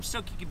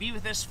Stoked you could be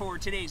with us for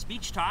today's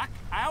Beach Talk.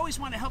 I always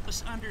want to help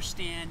us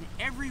understand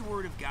every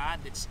word of God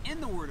that's in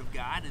the Word of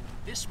God, and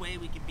this way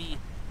we can be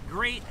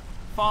great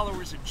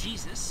followers of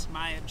Jesus.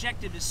 My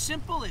objective is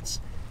simple. It's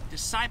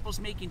disciples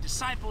making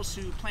disciples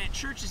who plant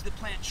churches that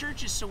plant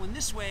churches, so in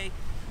this way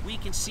we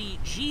can see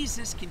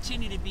Jesus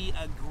continue to be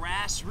a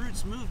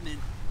grassroots movement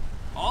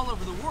all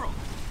over the world.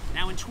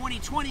 Now in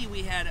 2020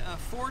 we had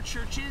 4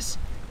 churches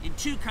in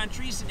 2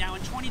 countries, and now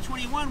in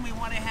 2021 we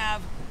want to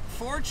have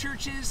 4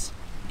 churches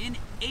in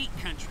 8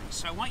 countries.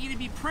 So I want you to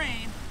be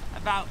praying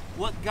about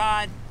what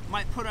God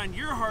might put on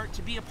your heart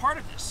to be a part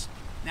of this.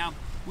 Now,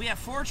 we have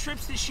 4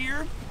 trips this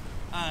year,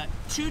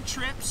 2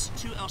 trips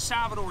to El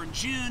Salvador in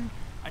June,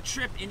 a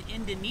trip in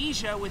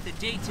Indonesia with a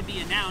date to be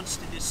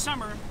announced this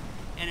summer,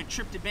 and a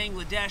trip to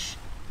Bangladesh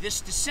this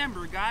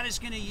December. God is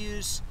going to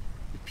use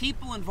the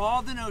people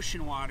involved in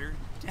ocean water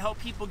to help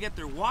people get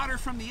their water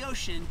from the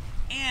ocean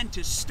and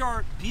to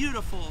start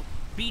beautiful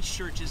beach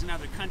churches in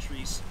other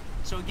countries.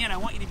 So again, I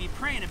want you to be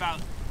praying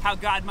about how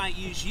God might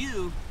use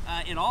you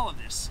in all of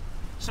this.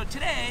 So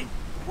today,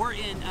 we're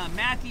in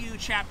Matthew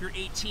chapter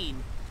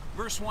 18.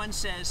 Verse 1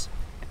 says,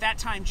 at that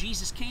time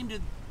Jesus came to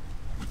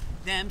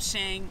them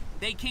saying,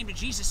 they came to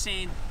Jesus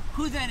saying,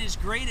 who then is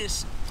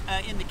greatest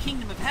in the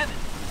kingdom of heaven?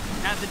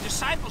 Now the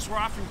disciples were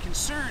often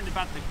concerned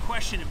about the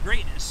question of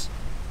greatness.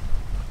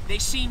 They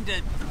seemed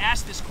to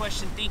ask this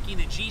question thinking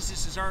that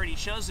Jesus has already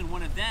chosen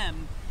one of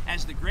them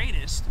as the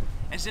greatest,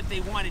 as if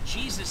they wanted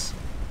Jesus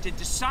to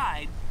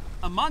decide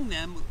among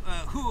them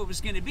who it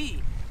was going to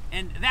be.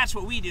 And that's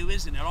what we do,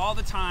 isn't it? All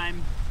the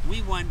time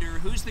we wonder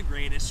who's the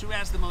greatest, who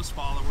has the most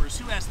followers,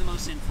 who has the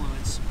most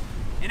influence.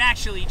 And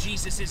actually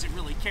Jesus isn't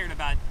really cared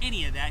about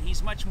any of that.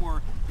 He's much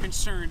more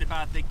concerned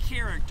about the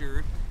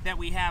character that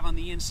we have on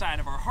the inside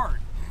of our heart.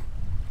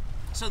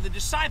 So the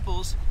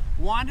disciples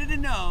wanted to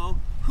know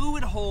who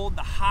would hold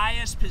the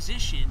highest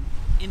position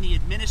in the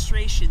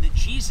administration that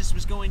Jesus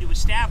was going to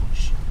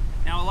establish.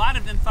 Now, a lot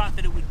of them thought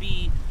that it would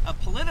be a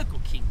political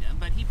kingdom,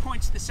 but he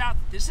points this out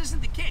that this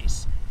isn't the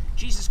case.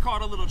 Jesus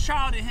called a little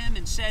child to him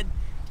and said,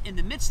 in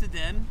the midst of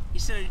them, he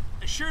said,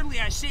 assuredly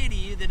I say to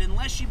you that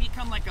unless you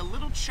become like a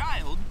little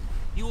child,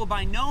 you will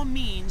by no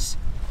means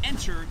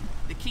enter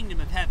the kingdom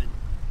of heaven.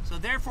 So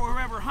therefore,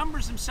 whoever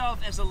humbles himself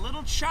as a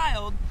little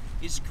child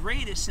is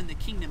greatest in the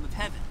kingdom of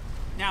heaven.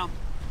 Now,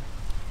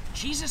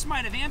 Jesus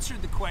might have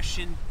answered the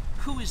question,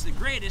 who is the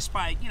greatest,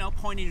 by,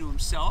 pointing to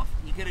himself.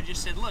 He could have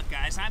just said, look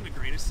guys, I'm the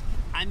greatest.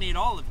 I made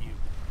all of you.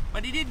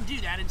 But he didn't do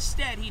that.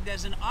 Instead, he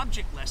does an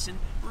object lesson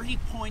where he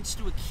points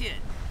to a kid.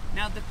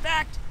 Now, the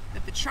fact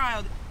that the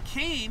child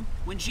came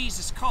when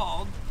Jesus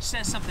called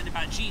says something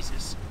about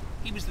Jesus.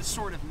 He was the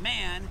sort of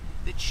man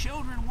that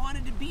children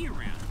wanted to be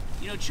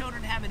around.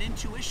 Children have an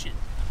intuition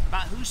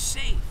about who's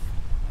safe,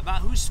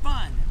 about who's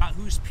fun, about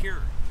who's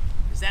pure,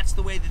 because that's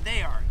the way that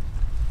they are.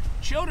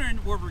 Children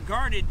were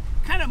regarded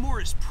kind of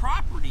more as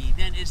property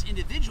than as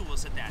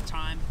individuals at that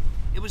time.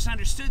 It was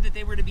understood that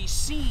they were to be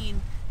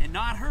seen and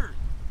not heard.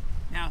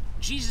 Now,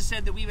 Jesus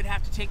said that we would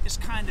have to take this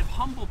kind of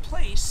humble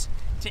place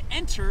to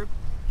enter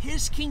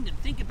his kingdom.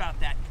 Think about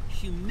that,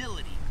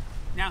 humility.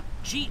 Now,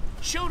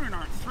 children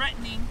aren't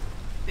threatening.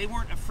 They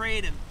weren't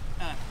afraid of,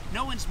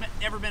 no one's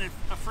ever been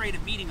afraid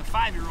of meeting a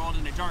 5-year-old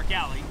in a dark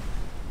alley.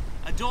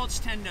 Adults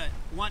tend to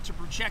want to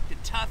project a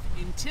tough,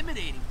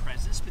 intimidating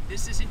presence, but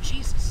this isn't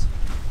Jesus.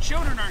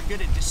 Children aren't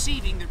good at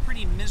deceiving. They're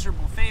pretty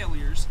miserable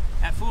failures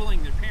at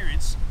fooling their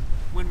parents.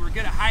 When we're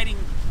good at hiding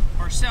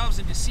ourselves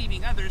and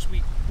deceiving others,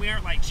 we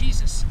aren't like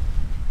Jesus.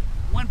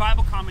 One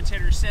Bible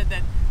commentator said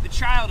that the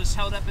child is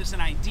held up as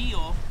an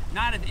ideal,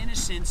 not of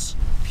innocence,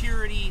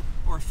 purity,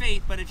 or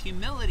faith, but of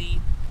humility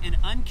and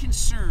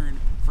unconcern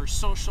for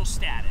social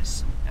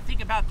status. Now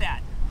think about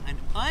that. An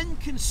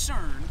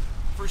unconcern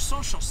for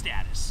social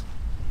status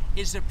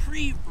is a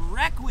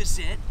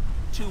prerequisite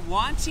to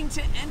wanting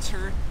to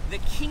enter the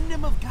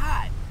kingdom of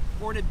God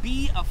or to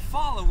be a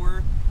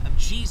follower of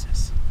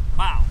Jesus.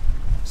 Wow.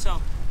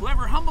 So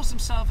whoever humbles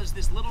himself as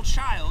this little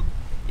child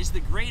is the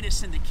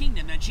greatest in the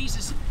kingdom. Now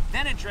Jesus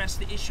then addressed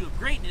the issue of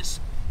greatness.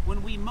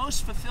 When we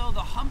most fulfill the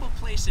humble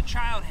place a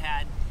child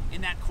had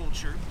in that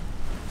culture,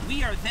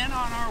 we are then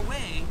on our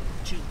way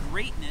to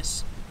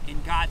greatness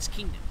in God's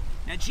kingdom.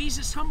 Now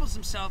Jesus humbles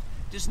himself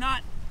does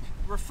not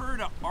refer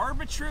to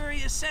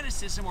arbitrary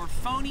asceticism or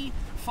phony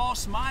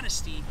false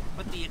modesty,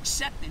 but the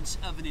acceptance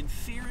of an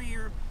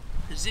inferior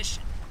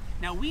position.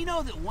 Now we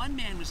know that one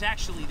man was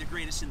actually the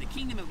greatest in the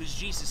kingdom. It was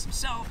Jesus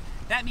himself.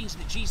 That means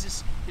that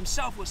Jesus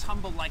himself was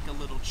humble like a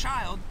little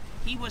child.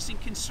 He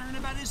wasn't concerned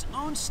about his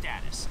own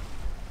status.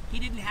 He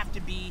didn't have to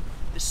be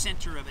the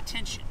center of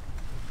attention.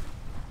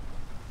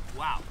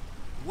 Wow,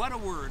 what a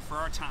word for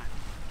our time.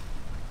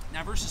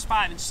 Now verses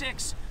 5 and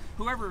 6,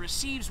 whoever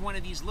receives one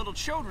of these little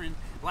children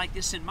like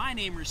this in my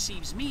name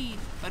receives me,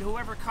 but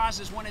whoever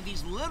causes one of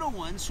these little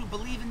ones who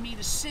believe in me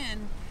to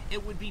sin,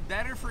 it would be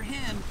better for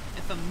him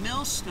if a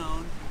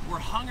millstone were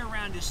hung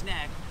around his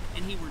neck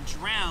and he were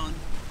drowned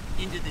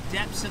into the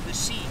depths of the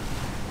sea.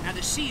 Now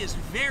the sea is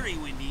very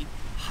windy,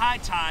 high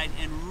tide,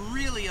 and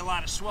really a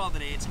lot of swell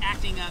today. It's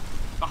acting up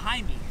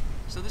behind me.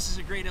 So this is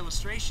a great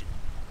illustration.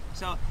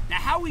 So now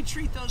how we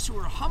treat those who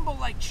are humble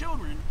like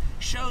children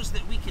shows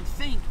that we can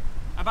think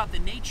about the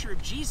nature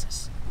of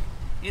Jesus.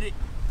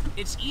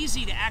 It's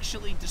easy to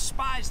actually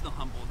despise the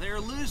humble. They're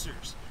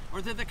losers,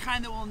 or they're the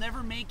kind that will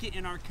never make it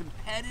in our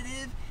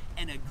competitive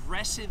and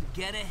aggressive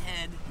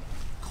get-ahead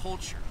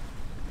culture.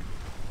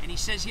 And he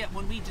says, yet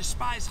when we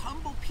despise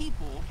humble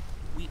people,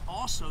 we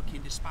also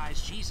can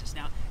despise Jesus.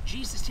 Now,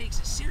 Jesus takes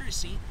it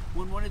seriously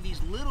when one of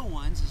these little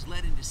ones is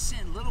led into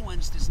sin. Little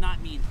ones does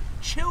not mean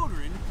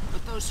children,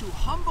 but those who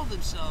humble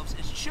themselves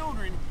as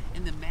children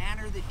in the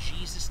manner that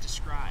Jesus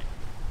described.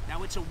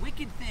 Now, it's a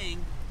wicked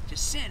thing to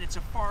sin. It's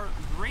a far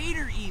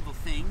greater evil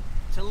thing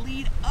to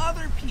lead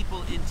other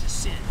people into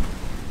sin.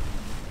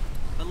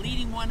 But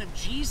leading one of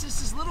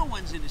Jesus' little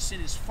ones into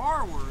sin is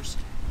far worse,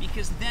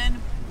 because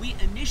then we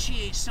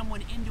initiate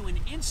someone into an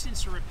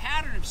instance or a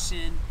pattern of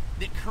sin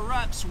that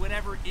corrupts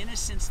whatever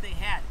innocence they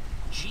had.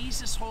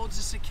 Jesus holds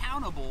us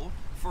accountable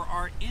for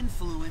our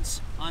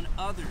influence on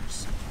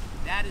others.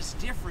 That is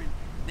different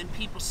than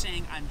people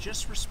saying, I'm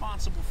just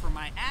responsible for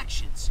my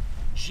actions.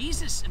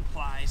 Jesus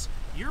implies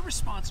you're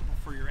responsible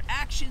for your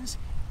actions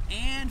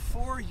and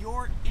for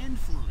your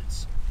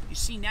influence. You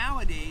see,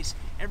 nowadays,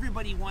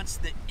 everybody wants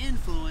the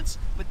influence,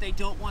 but they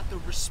don't want the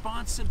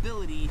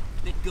responsibility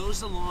that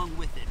goes along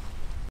with it.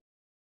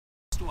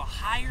 To a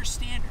higher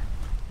standard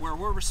where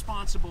we're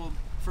responsible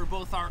for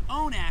both our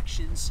own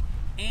actions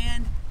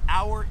and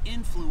our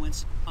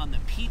influence on the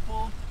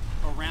people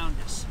around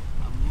us.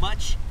 A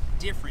much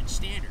different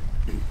standard.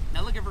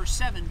 Now look at verse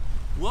 7.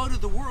 Woe to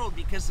the world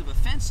because of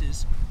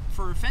offenses,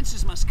 for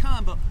offenses must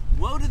come, but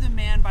woe to the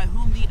man by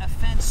whom the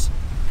offense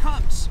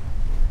comes.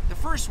 The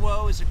first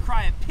woe is a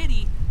cry of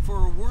pity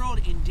for a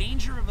world in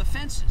danger of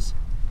offenses.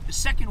 The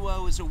second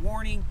woe is a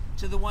warning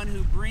to the one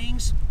who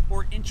brings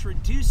or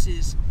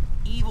introduces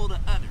evil to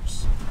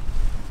others.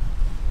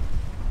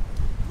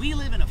 We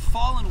live in a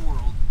fallen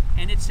world,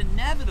 and it's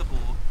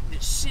inevitable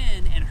that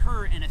sin and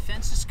hurt and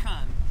offenses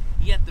come,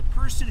 yet the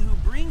person who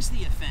brings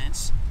the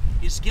offense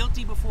is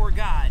guilty before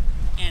God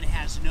and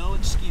has no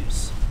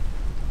excuse.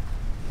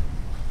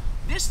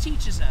 This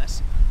teaches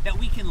us that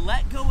we can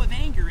let go of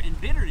anger and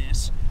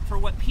bitterness for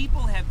what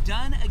people have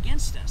done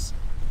against us.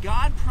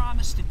 God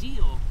promised to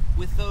deal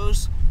with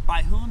those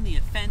by whom the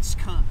offense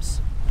comes.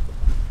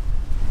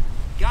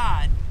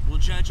 God will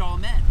judge all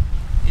men.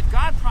 If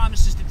God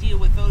promises to deal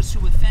with those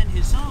who offend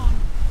his own,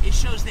 it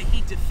shows that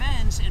he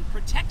defends and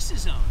protects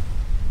his own.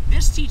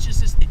 This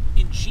teaches us that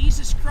in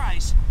Jesus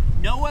Christ,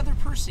 no other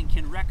person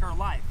can wreck our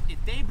life.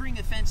 If they bring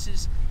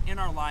offenses in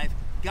our life,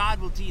 God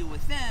will deal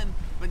with them,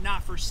 but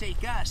not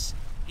forsake us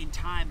in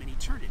time and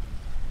eternity.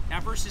 Now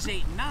verses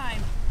 8 and 9,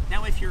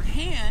 now if your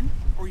hand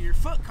or your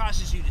foot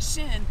causes you to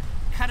sin,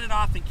 cut it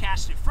off and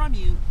cast it from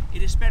you.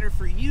 It is better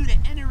for you to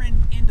enter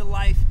into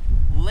life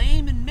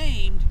lame and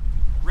maimed,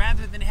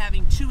 rather than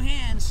having 2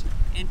 hands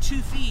and 2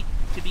 feet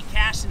to be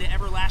cast into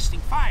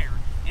everlasting fire.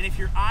 And if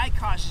your eye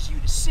causes you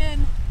to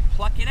sin,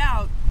 pluck it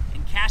out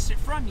and cast it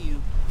from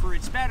you, for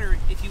it's better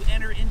if you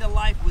enter into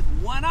life with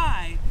 1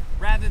 eye,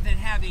 rather than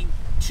having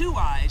 2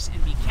 eyes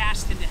and be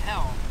cast into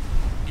hell,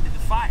 into the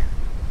fire.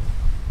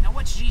 Now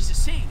what's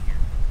Jesus saying here?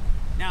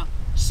 Now,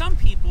 some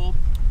people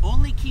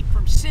only keep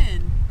from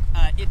sin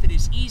if it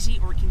is easy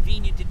or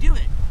convenient to do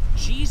it.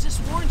 Jesus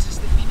warns us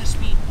that we must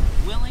be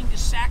willing to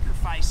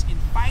sacrifice in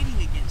fighting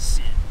against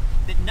sin,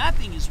 that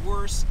nothing is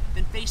worse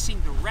than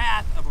facing the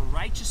wrath of a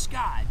righteous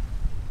God.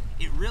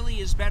 It really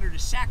is better to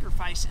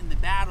sacrifice in the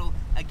battle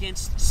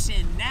against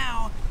sin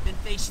now than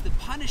face the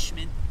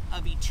punishment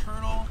of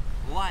eternal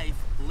life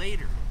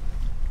later,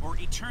 or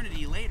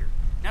eternity later.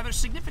 Now there's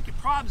significant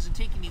problems in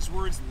taking these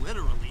words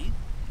literally,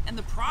 and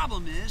the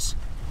problem is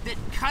that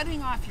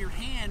cutting off your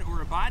hand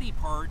or a body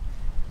part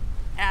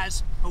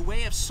as a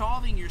way of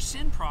solving your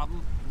sin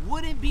problem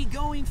wouldn't be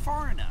going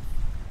far enough.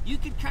 You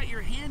could cut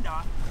your hand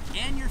off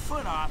and your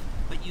foot off,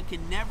 but you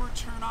can never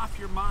turn off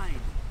your mind.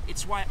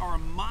 It's why our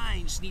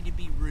minds need to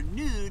be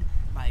renewed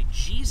by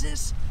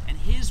Jesus and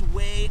his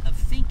way of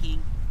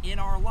thinking in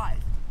our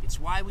life. It's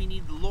why we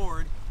need the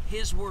Lord,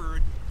 his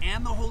word,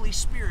 and the Holy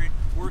Spirit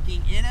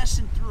working in us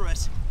and through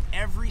us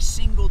every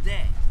single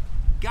day.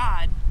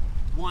 God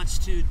wants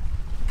to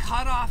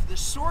cut off the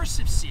source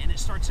of sin. It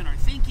starts in our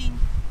thinking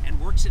and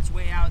works its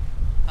way out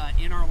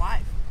in our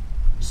life.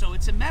 So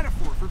it's a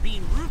metaphor for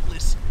being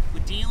ruthless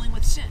with dealing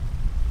with sin.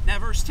 Now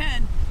verse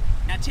 10,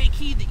 now take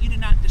heed that you do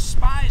not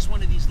despise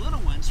one of these little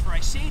ones, for I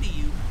say to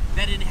you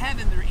that in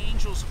heaven their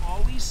angels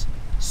always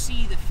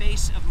see the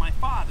face of my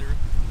Father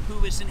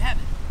who is in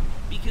heaven.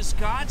 Because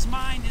God's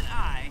mind and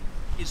eye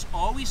is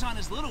always on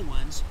his little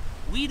ones,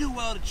 we do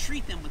well to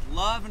treat them with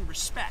love and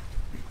respect.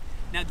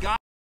 Now God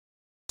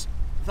is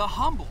the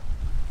humble,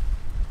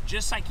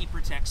 just like he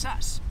protects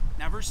us.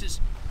 Now verses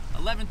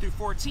 11 through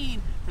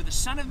 14, for the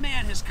Son of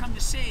Man has come to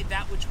save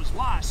that which was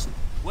lost.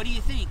 What do you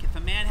think? If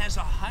a man has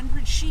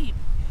 100 sheep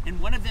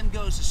and one of them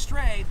goes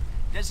astray,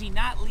 does he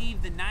not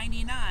leave the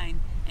 99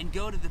 and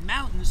go to the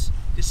mountains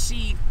to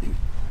see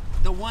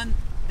the one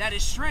that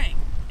is straying?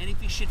 And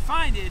if he should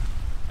find it,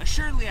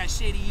 assuredly I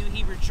say to you,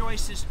 he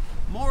rejoices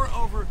more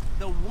over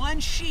the one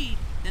sheep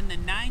than the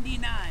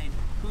 99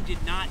 who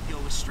did not go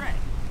astray.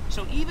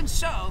 So even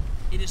so,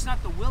 it is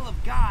not the will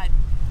of God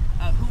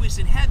who is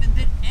in heaven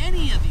that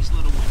any of these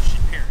little ones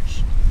should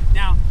perish.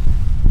 Now,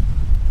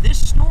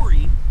 this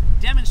story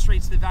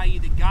demonstrates the value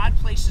that God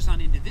places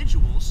on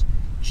individuals.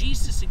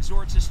 Jesus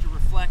exhorts us to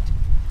reflect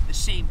the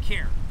same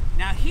care.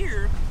 Now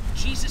here,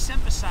 Jesus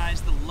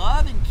emphasized the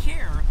love and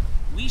care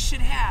we should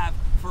have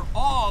for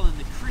all in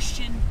the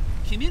Christian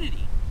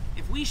community.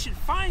 If we should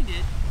find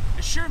it,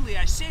 assuredly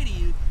I say to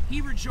you, he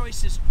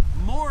rejoices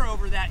more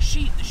over that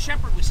sheep. The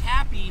shepherd was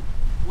happy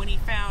when he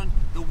found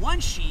the one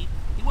sheep.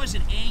 He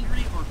wasn't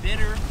angry or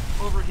bitter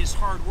over his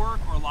hard work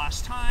or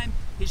lost time.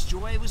 His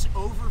joy was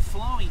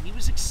overflowing. He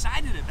was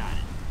excited about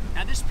it.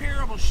 Now this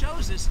parable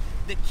shows us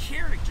the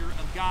character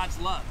of God's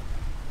love.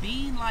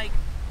 Being like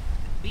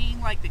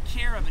the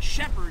care of a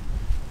shepherd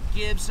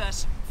gives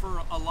us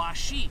for a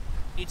lost sheep.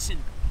 It's an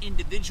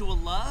individual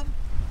love.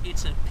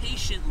 It's a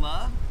patient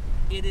love.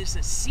 It is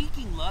a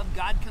seeking love.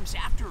 God comes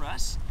after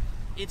us.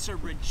 It's a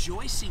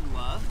rejoicing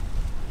love.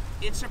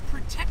 It's a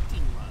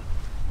protecting love.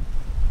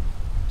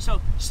 So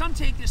some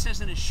take this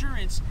as an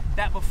assurance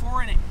that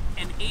before an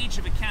age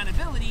of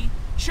accountability,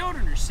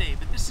 children are saved.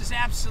 But this is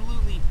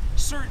absolutely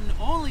certain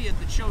only of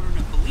the children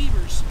of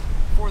believers.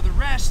 For the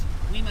rest,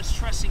 we must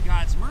trust in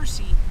God's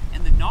mercy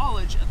and the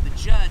knowledge of the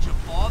judge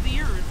of all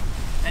the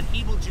earth that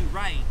he will do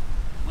right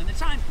when the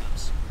time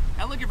comes.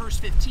 Now look at verse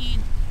 15.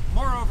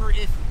 Moreover,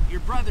 if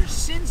your brother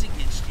sins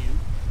against you,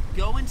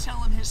 go and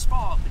tell him his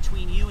fault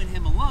between you and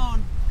him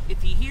alone.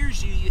 If he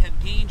hears you, you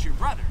have gained your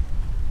brother.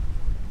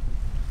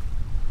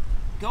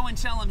 Go and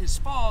tell him his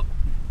fault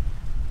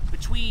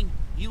between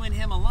you and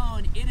him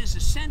alone. It is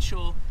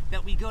essential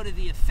that we go to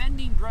the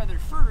offending brother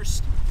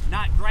first,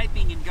 not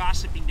griping and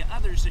gossiping to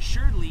others.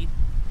 Assuredly,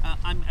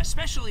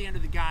 especially under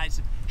the guise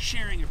of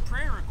sharing a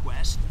prayer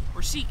request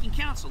or seeking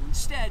counsel.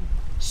 Instead,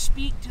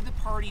 speak to the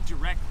party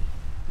directly.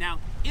 Now,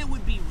 it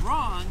would be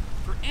wrong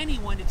for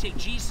anyone to take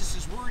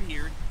Jesus' word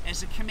here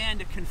as a command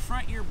to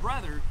confront your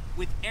brother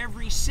with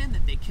every sin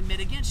that they commit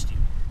against you.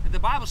 The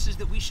Bible says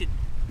that we should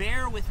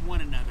bear with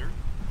one another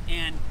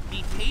and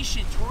be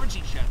patient towards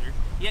each other,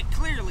 yet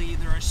clearly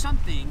there are some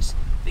things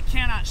that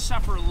cannot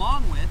suffer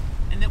along with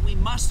and that we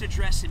must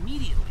address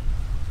immediately.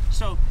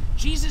 So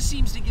Jesus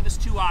seems to give us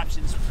two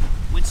options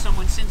when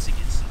someone sins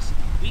against us.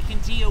 We can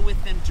deal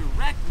with them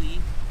directly,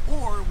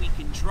 or we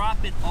can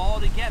drop it all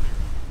together.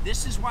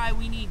 This is why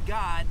we need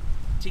God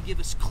to give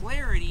us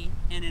clarity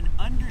and an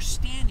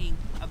understanding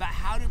about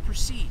how to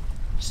proceed.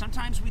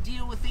 Sometimes we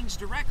deal with things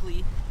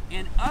directly,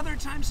 and other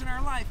times in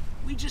our life,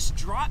 we just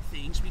drop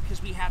things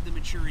because we have the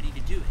maturity to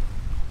do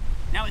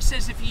it. Now it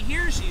says, if he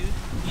hears you,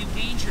 you've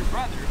gained your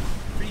brother,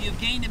 for you've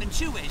gained him in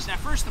two ways. Now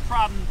first, the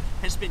problem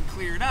has been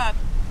cleared up.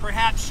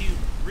 Perhaps you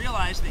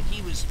realized that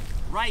he was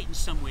right in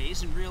some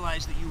ways and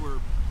realized that you were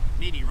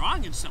maybe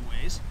wrong in some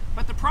ways,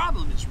 but the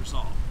problem is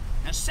resolved.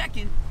 Now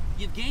second,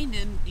 you've gained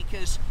him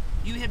because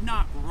you have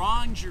not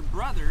wronged your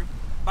brother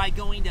by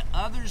going to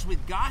others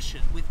with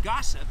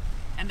gossip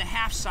and the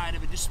half side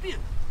of a dispute.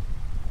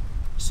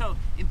 So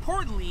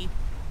importantly,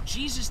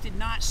 Jesus did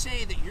not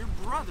say that your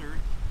brother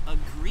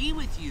agree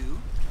with you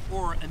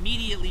or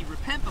immediately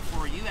repent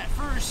before you. At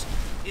first,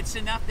 it's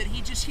enough that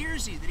he just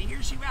hears you, that he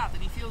hears you out,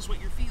 that he feels what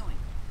you're feeling.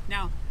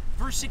 Now,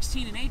 verse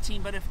 16 and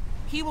 18, but if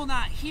he will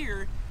not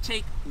hear,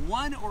 take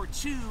one or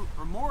two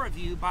or more of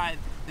you by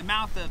the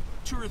mouth of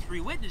two or three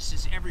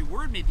witnesses, every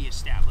word may be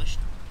established.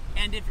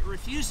 And if it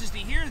refuses to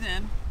hear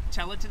them,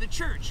 tell it to the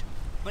church.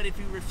 But if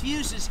he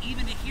refuses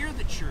even to hear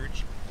the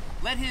church,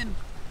 let him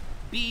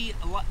be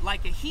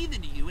like a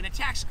heathen to you and a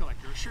tax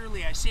collector.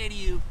 Surely I say to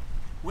you,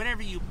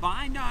 whatever you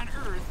bind on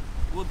earth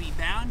will be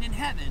bound in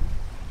heaven,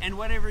 and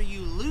whatever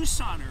you loose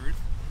on earth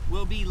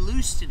will be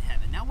loosed in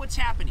heaven. Now what's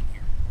happening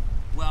here?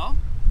 Well,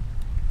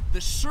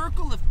 the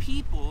circle of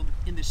people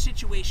in the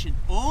situation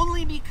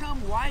only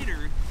become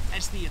wider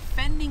as the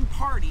offending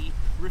party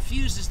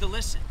refuses to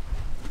listen.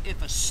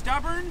 If a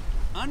stubborn,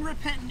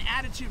 unrepentant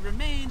attitude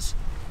remains,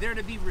 they're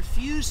to be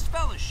refused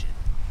fellowship.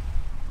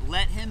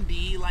 Let him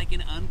be like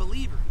an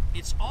unbeliever.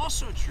 It's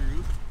also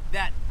true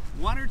that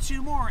one or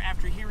two more,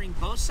 after hearing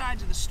both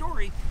sides of the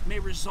story, may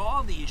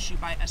resolve the issue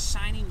by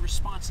assigning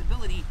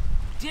responsibility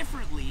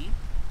differently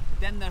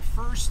than the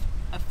first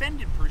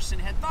offended person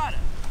had thought of.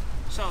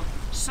 So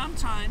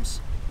sometimes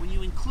when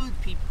you include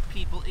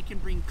people, it can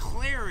bring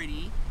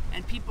clarity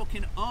and people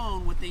can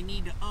own what they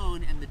need to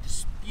own and the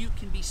dispute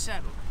can be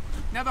settled.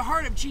 Now the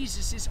heart of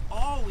Jesus is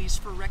always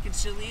for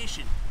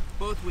reconciliation,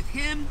 both with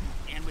him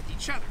and with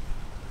each other.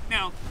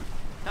 Now,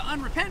 the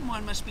unrepentant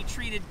one must be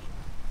treated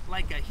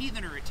like a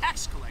heathen or a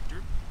tax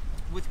collector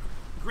with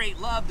great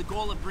love, the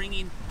goal of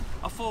bringing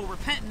a full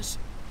repentance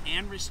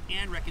and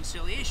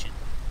reconciliation.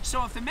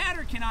 So if the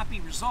matter cannot be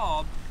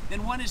resolved,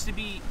 then one is to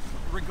be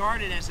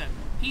regarded as a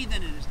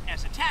heathen and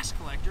as a tax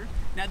collector.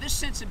 Now this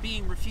sense of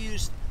being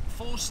refused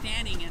full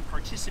standing and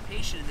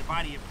participation in the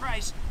body of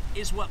Christ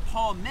is what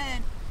Paul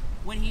meant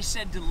when he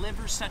said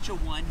deliver such a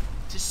one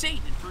to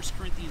Satan in 1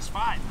 Corinthians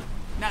 5.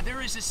 Now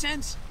there is a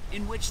sense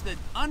in which the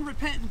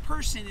unrepentant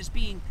person is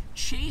being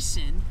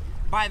chastened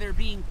by their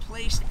being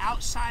placed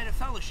outside of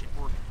fellowship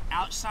or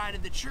outside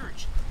of the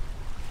church.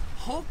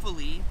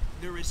 Hopefully,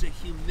 there is a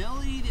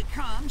humility that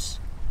comes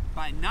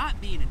by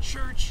not being in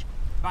church,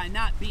 by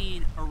not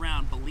being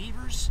around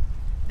believers,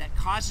 that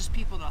causes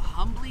people to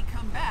humbly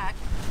come back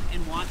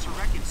and want to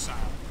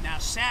reconcile. Now,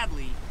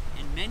 sadly,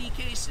 in many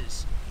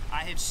cases,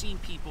 I have seen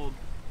people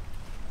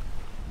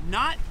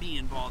not be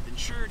involved in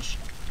church,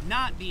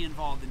 not be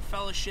involved in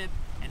fellowship,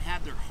 and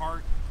have their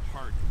heart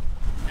hardened.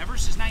 Now,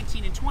 verses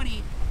 19 and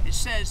 20, it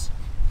says,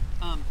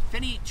 if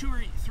any two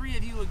or three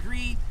of you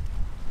agree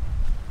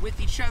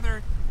with each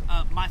other,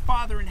 my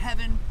Father in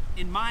heaven,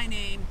 in my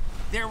name,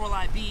 there will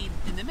I be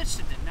in the midst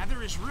of them. Now,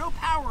 there is real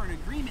power in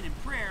agreement in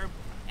prayer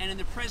and in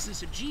the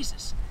presence of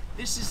Jesus.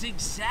 This is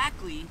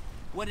exactly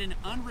what an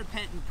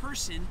unrepentant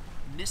person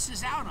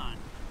misses out on,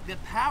 the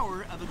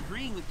power of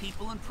agreeing with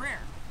people in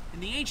prayer. In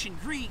the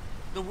ancient Greek,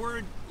 the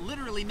word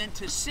literally meant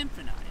to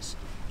symphonize.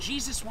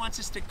 Jesus wants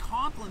us to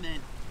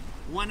complement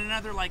one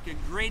another like a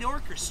great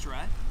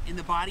orchestra in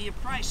the body of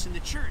Christ, in the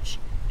church.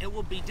 It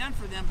will be done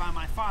for them by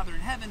my Father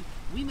in heaven.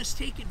 We must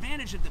take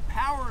advantage of the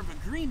power of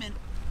agreement,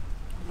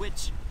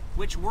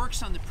 which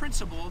works on the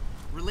principle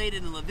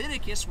related in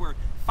Leviticus, where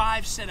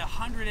 5 set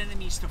 100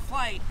 enemies to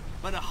flight,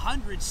 but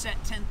 100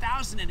 set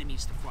 10,000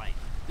 enemies to flight.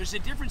 There's a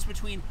difference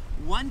between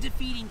one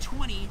defeating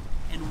 20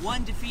 and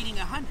one defeating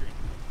 100.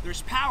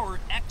 There's power,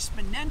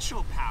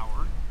 exponential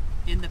power,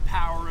 in the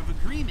power of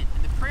agreement,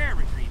 in the prayer of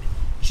agreement.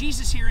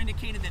 Jesus here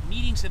indicated that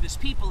meetings of his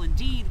people,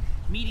 indeed,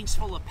 meetings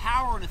full of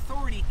power and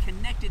authority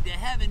connected to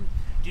heaven,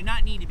 do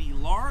not need to be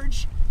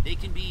large. They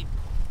can be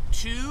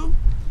 2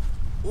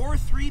 or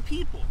 3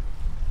 people.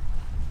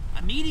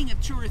 A meeting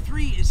of 2 or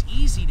 3 is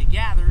easy to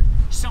gather.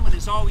 Someone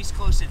is always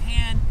close at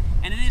hand,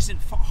 and it isn't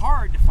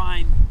hard to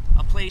find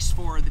a place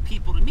for the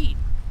people to meet.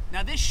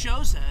 Now, this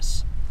shows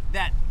us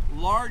that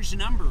large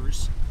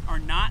numbers are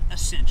not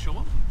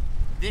essential.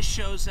 This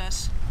shows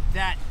us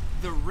that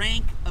the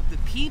rank of the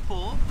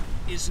people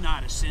is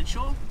not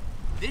essential.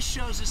 This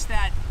shows us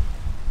that,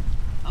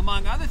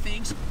 among other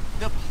things,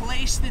 the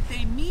place that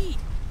they meet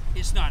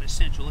is not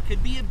essential. It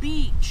could be a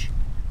beach,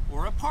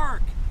 or a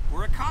park,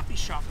 or a coffee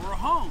shop, or a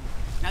home.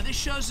 Now, this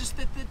shows us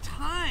that the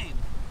time,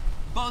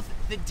 both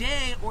the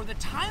day or the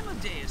time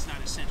of day, is not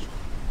essential.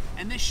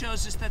 And this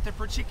shows us that the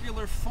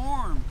particular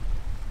form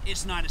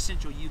is not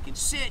essential. You can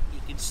sit,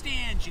 you can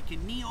stand, you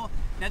can kneel.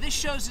 Now, this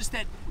shows us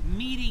that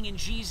meeting in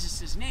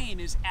Jesus' name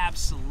is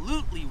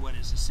absolutely what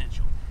is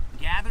essential.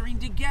 Gathering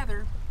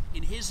together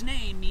in his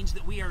name means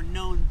that we are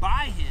known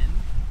by him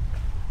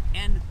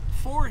and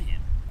for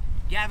him.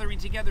 Gathering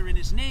together in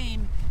his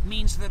name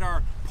means that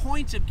our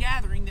point of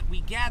gathering, that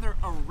we gather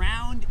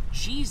around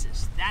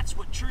Jesus. That's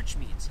what church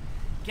means.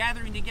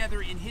 Gathering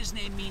together in his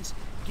name means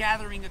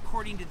gathering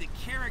according to the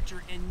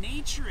character and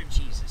nature of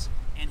Jesus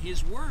and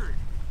his word.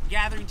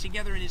 Gathering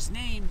together in his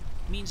name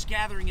means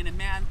gathering in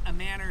a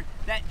manner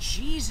that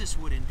Jesus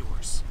would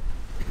endorse.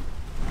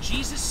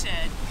 Jesus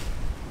said,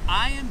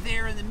 I am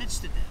there in the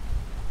midst of them.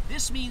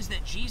 This means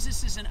that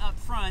Jesus isn't up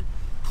front,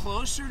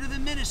 closer to the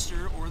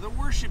minister or the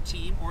worship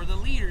team or the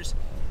leaders.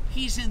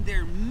 He's in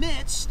their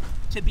midst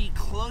to be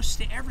close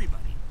to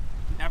everybody.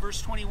 Now,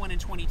 verse 21 and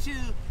 22,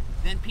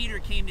 then Peter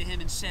came to him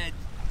and said,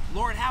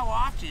 Lord, how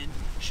often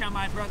shall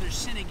my brother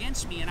sin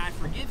against me and I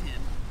forgive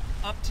him?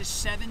 Up to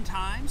 7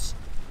 times?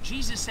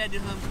 Jesus said to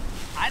him,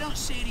 I don't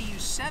say to you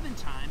 7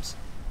 times,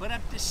 but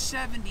up to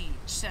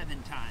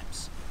 77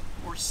 times,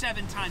 or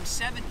 7 times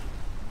 70.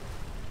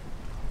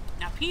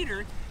 Now,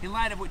 Peter, in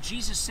light of what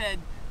Jesus said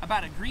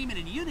about agreement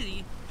and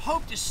unity,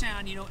 hoped to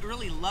sound,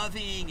 really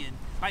loving, and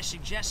by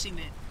suggesting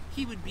that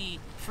he would be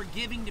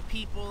forgiving to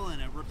people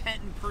and a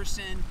repentant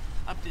person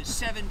up to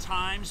 7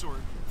 times or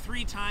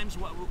 3 times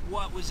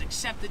what was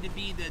accepted to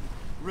be the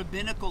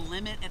rabbinical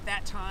limit at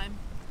that time.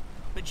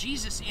 But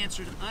Jesus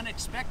answered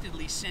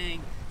unexpectedly,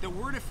 saying that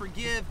we're to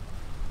forgive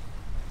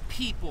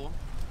people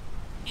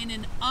in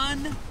an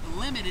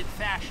unlimited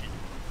fashion.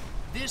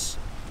 This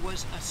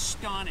was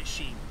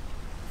astonishing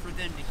for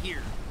them to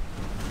hear.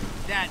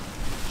 That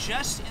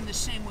just in the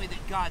same way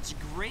that God's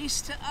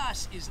grace to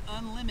us is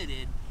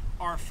unlimited,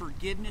 our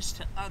forgiveness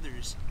to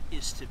others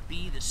is to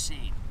be the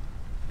same.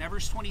 Now,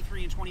 verse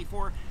 23 and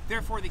 24,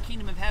 therefore the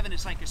kingdom of heaven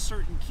is like a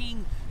certain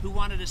king who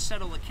wanted to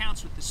settle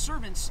accounts with the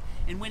servants,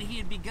 and when he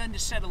had begun to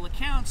settle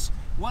accounts,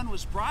 one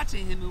was brought to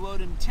him who owed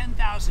him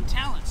 10,000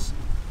 talents.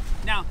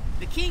 Now,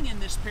 the king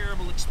in this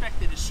parable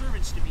expected his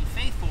servants to be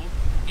faithful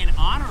and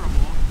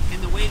honorable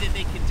in the way that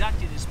they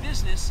conducted his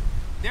business.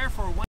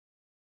 Therefore, one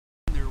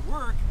did their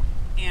work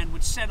and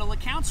would settle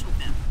accounts with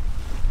them.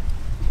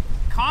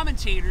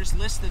 Commentators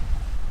list the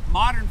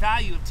modern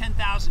value of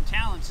 10,000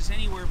 talents as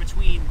anywhere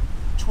between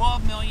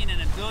 $12 million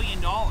and $1 billion.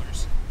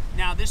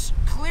 Now, this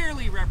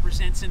clearly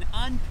represents an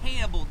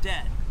unpayable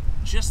debt,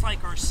 just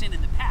like our sin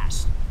in the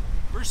past.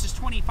 Verses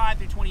 25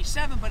 through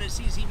 27, but as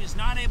he was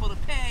not able to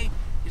pay,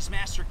 his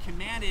master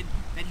commanded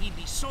that he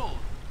be sold,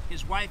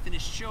 his wife and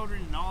his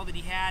children and all that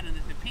he had, and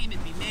that the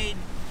payment be made.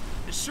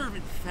 The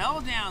servant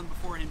fell down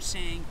before him,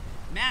 saying,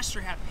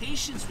 Master, have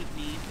patience with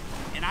me,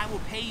 and I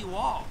will pay you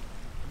all.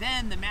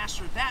 Then the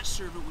master of that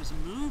servant was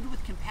moved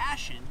with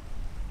compassion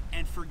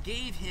and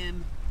forgave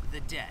him the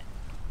debt.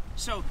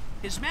 So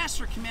his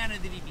master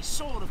commanded that he be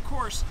sold. Of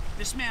course,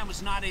 this man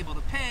was not able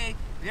to pay.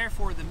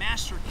 Therefore, the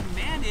master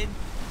commanded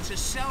to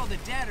sell the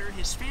debtor,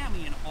 his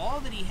family, and all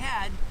that he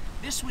had.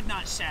 This would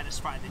not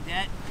satisfy the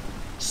debt.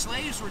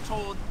 Slaves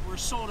were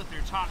sold at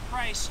their top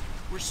price,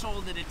 were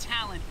sold at a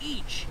talent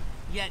each.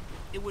 Yet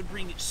it would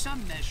bring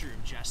some measure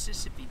of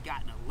justice if he'd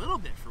gotten a little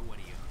bit for what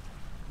he owed.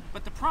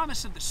 But the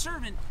promise of the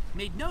servant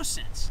made no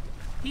sense.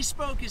 He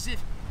spoke as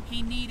if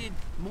he needed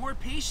more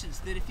patience,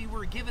 that if he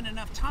were given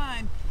enough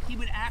time, he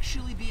would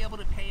actually be able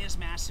to pay his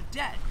massive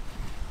debt.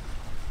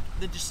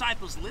 The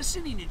disciples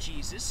listening to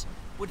Jesus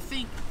would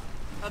think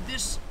of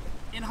this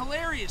in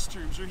hilarious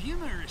terms or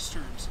humorous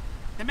terms.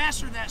 The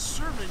master of that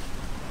servant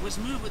was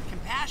moved with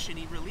compassion.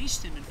 He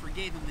released him and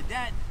forgave him the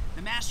debt.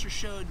 The master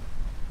showed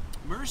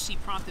mercy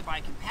prompted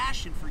by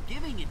compassion,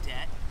 forgiving a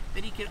debt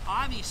that he could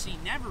obviously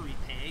never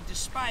repay,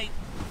 despite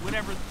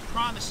whatever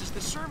promises the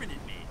servant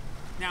had made.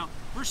 Now,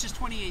 verses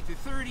 28 through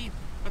 30,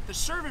 but the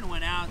servant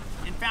went out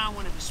and found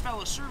one of his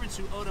fellow servants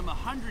who owed him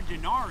 100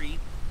 denarii,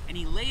 and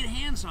he laid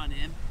hands on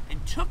him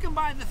and took him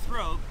by the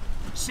throat,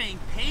 saying,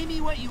 "Pay me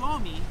what you owe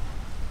me."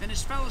 Then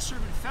his fellow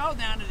servant fell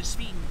down at his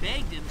feet and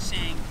begged him,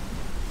 saying,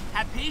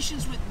 "Have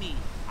patience with me,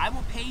 I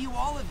will pay you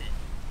all of it."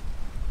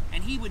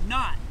 And he would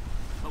not,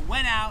 but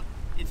went out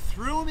and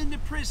threw him into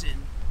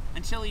prison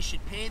until he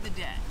should pay the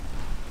debt.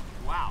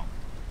 Wow.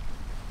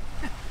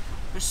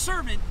 The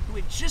servant who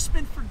had just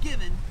been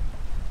forgiven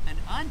an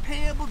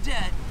unpayable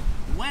debt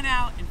went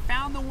out and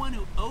found the one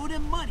who owed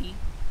him money.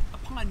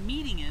 Upon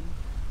meeting him,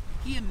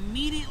 he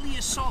immediately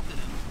assaulted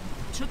him,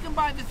 took him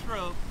by the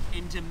throat,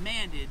 and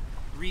demanded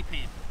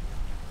repayment.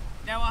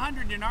 Now,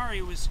 100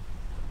 denarii was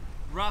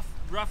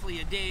roughly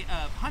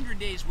 100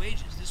 days'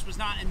 wages. This was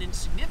not an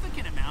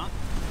insignificant amount,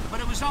 but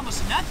it was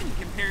almost nothing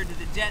compared to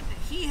the debt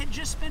that he had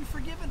just been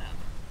forgiven of.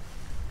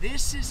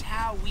 This is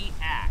how we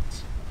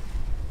act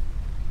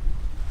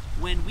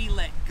when we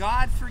let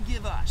God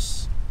forgive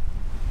us,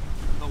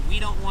 but we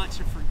don't want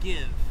to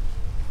forgive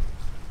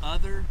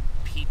other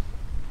people.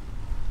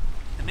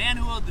 The man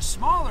who owed the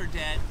smaller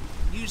debt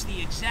used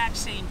the exact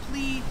same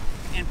plea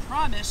and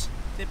promise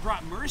that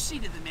brought mercy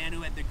to the man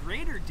who had the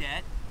greater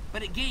debt,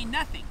 but it gained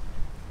nothing.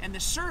 And the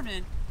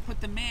servant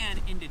put the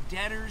man into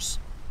debtor's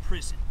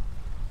prison.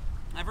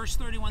 Now, verse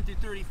 31 through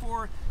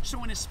 34, so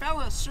when his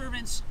fellow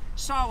servants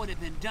saw what had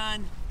been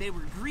done, they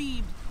were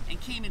grieved and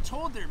came and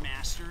told their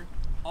master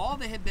all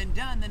that had been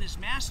done. Then his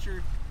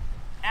master,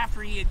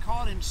 after he had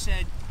called him,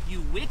 said,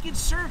 "You wicked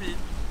servant,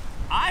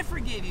 I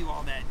forgave you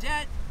all that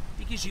debt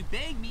because you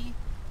begged me.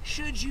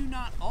 Should you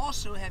not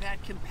also have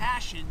had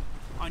compassion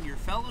on your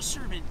fellow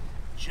servant,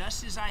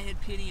 just as I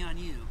had pity on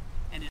you?"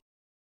 And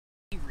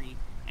angry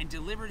and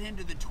delivered him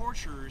to the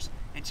torturers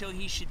until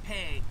he should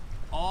pay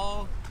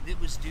all that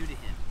was due to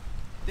him.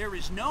 There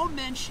is no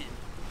mention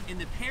in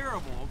the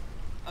parable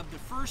of the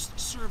first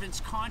servant's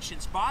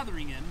conscience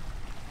bothering him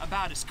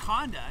about his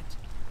conduct,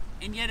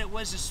 and yet it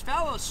was his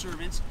fellow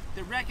servants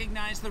that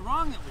recognized the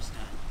wrong that was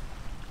done.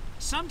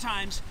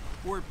 Sometimes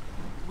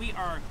we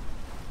are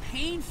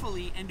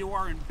painfully and to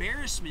our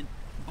embarrassment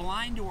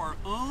blind to our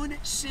own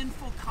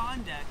sinful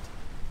conduct.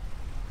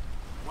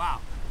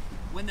 Wow.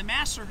 When the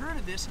master heard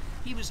of this,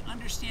 he was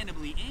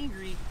understandably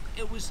angry.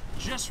 It was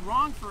just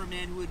wrong for a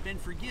man who had been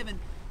forgiven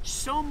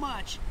so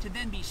much to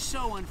then be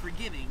so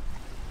unforgiving.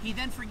 He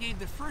then forgave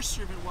the first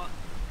servant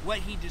what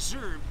he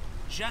deserved,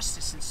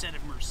 justice instead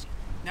of mercy.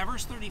 Now,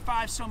 verse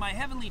 35, so my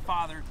heavenly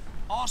Father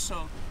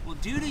also will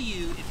do to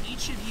you if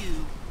each of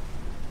you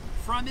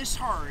from his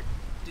heart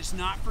does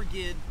not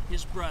forgive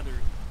his brother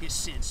his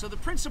sins. So the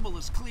principle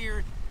is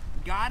clear.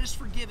 God has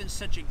forgiven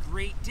such a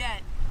great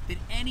debt that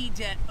any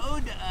debt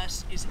owed to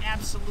us is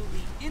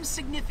absolutely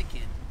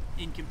insignificant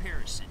in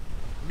comparison.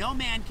 No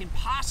man can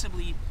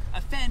possibly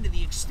offend to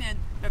the extent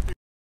that they're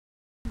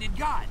offended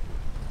God.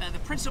 The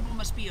principle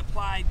must be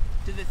applied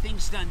to the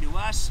things done to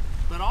us,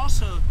 but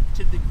also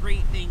to the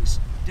great things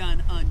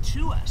done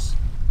unto us.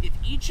 If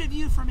each of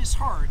you from his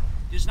heart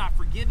does not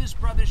forgive his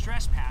brother's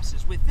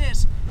trespasses. With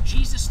this,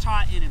 Jesus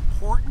taught an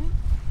important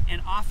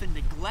and often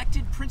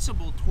neglected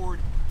principle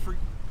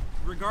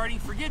regarding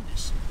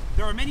forgiveness.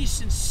 There are many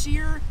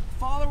sincere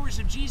followers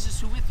of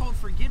Jesus who withhold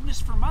forgiveness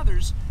from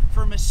others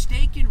for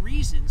mistaken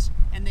reasons,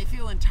 and they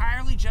feel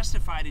entirely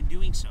justified in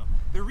doing so.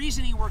 The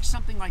reasoning works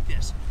something like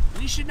this: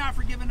 we should not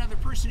forgive another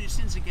person who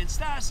sins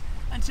against us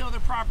until they're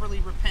properly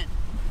repentant.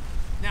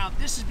 Now,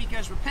 this is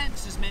because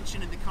repentance is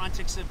mentioned in the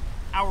context of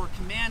our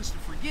commands to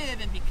forgive,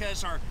 and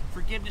because our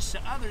forgiveness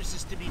to others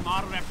is to be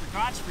modeled after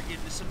God's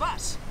forgiveness of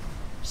us.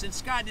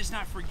 Since God does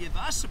not forgive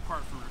us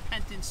apart from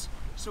repentance,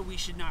 so we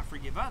should not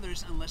forgive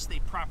others unless they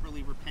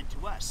properly repent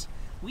to us.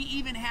 We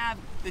even have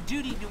the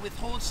duty to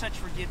withhold such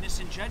forgiveness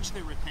and judge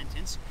their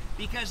repentance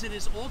because it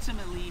is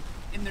ultimately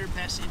in their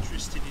best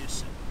interest to do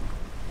so.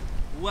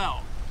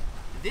 Well,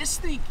 this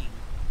thinking,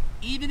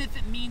 even if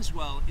it means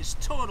well, is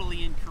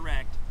totally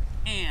incorrect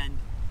and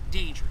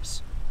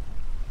dangerous.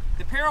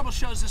 The parable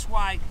shows us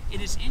why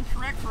it is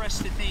incorrect for us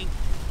to think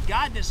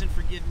God doesn't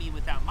forgive me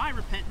without my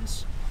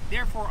repentance.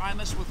 Therefore, I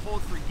must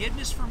withhold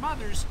forgiveness from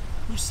others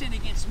who sin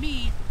against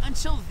me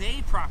until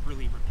they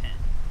properly repent.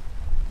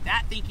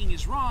 That thinking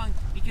is wrong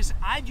because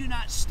I do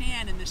not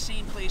stand in the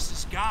same place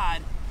as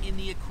God in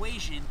the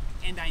equation,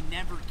 and I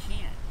never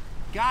can.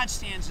 God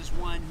stands as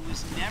one who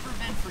has never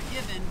been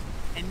forgiven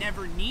and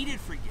never needed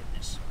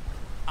forgiveness.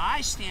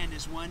 I stand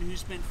as one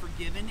who's been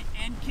forgiven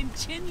and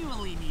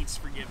continually needs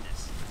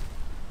forgiveness.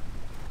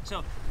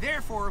 So,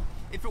 therefore,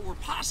 if it were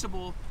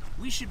possible,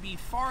 we should be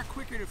far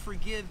quicker to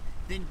forgive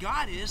than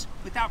God is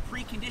without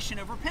precondition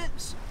of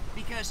repentance,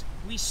 because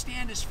we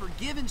stand as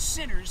forgiven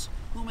sinners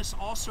who must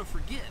also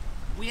forgive.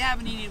 We have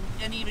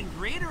an even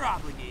greater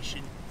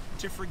obligation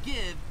to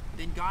forgive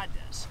than God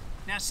does.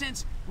 Now,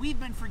 since we've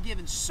been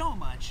forgiven so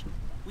much,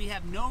 we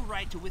have no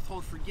right to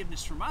withhold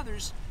forgiveness from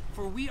others,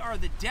 for we are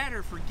the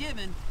debtor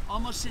forgiven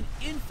almost an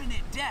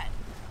infinite debt,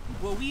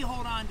 while we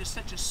hold on to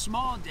such a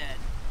small debt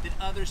that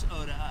others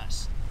owe to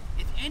us.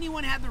 If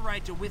anyone had the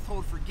right to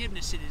withhold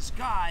forgiveness, it is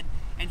God,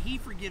 and He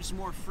forgives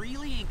more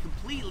freely and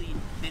completely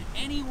than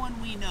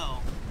anyone we know.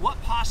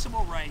 What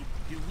possible right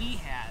do we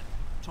have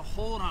to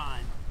hold on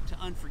to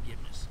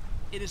unforgiveness?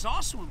 It is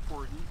also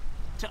important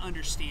to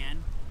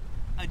understand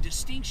a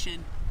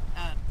distinction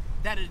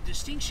that a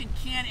distinction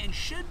can and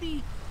should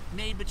be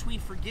made between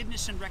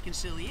forgiveness and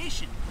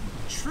reconciliation.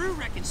 True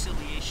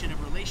reconciliation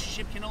of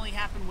relationship can only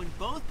happen when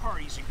both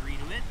parties agree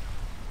to it,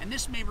 and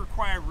this may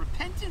require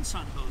repentance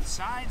on both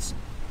sides,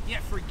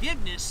 yet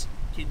forgiveness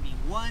can be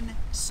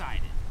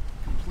one-sided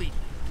completely.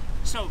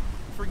 So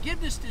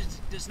forgiveness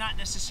does not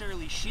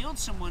necessarily shield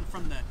someone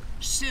from the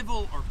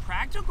civil or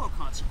practical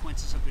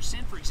consequences of their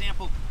sin. For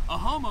example, a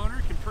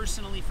homeowner can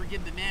personally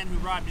forgive the man who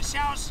robbed his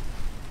house,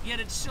 yet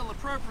it's still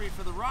appropriate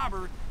for the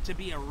robber to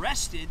be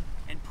arrested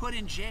and put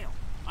in jail.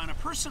 On a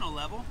personal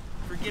level,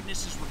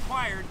 forgiveness is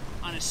required.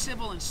 On a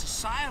civil and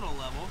societal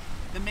level,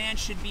 the man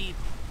should be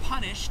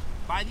punished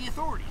by the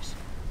authorities.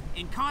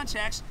 In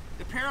context,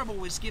 the parable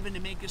was given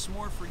to make us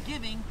more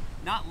forgiving,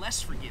 not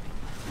less forgiving.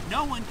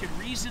 No one could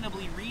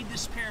reasonably read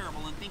this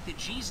parable and think that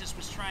Jesus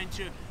was trying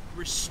to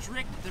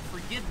restrict the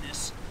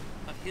forgiveness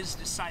of His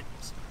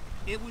disciples.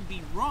 It would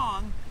be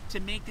wrong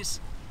to make this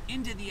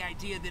into the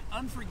idea that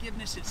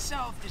unforgiveness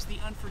itself is the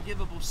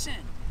unforgivable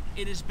sin.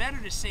 It is better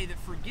to say that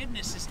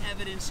forgiveness is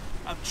evidence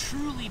of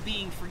truly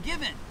being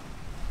forgiven,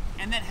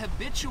 and that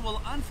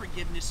habitual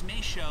unforgiveness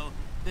may show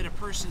that a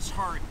person's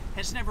heart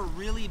has never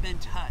really been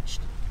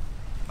touched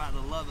by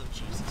the love of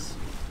Jesus.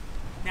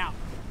 Now,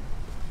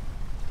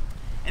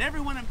 at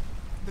every one of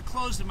the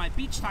close of my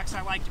beach talks,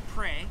 I like to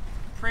pray.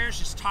 Prayer is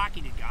just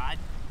talking to God.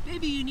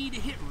 Maybe you need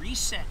to hit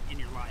reset in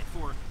your life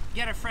or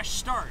get a fresh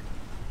start.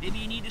 Maybe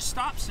you need to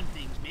stop some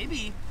things.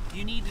 Maybe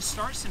you need to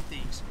start some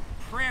things.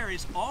 Prayer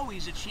is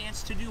always a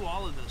chance to do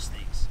all of those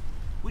things.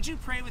 Would you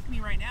pray with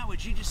me right now?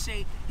 Would you just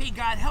say, hey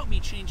God, help me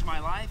change my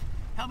life.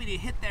 Help me to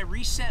hit that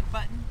reset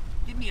button.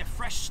 Give me a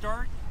fresh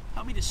start.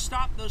 Help me to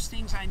stop those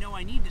things I know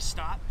I need to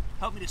stop.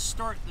 Help me to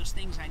start those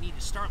things I need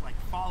to start, like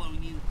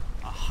following you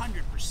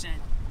 100%.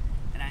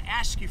 And I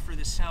ask you for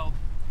this help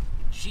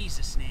in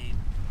Jesus' name.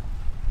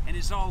 And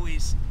as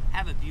always,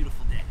 have a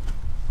beautiful day.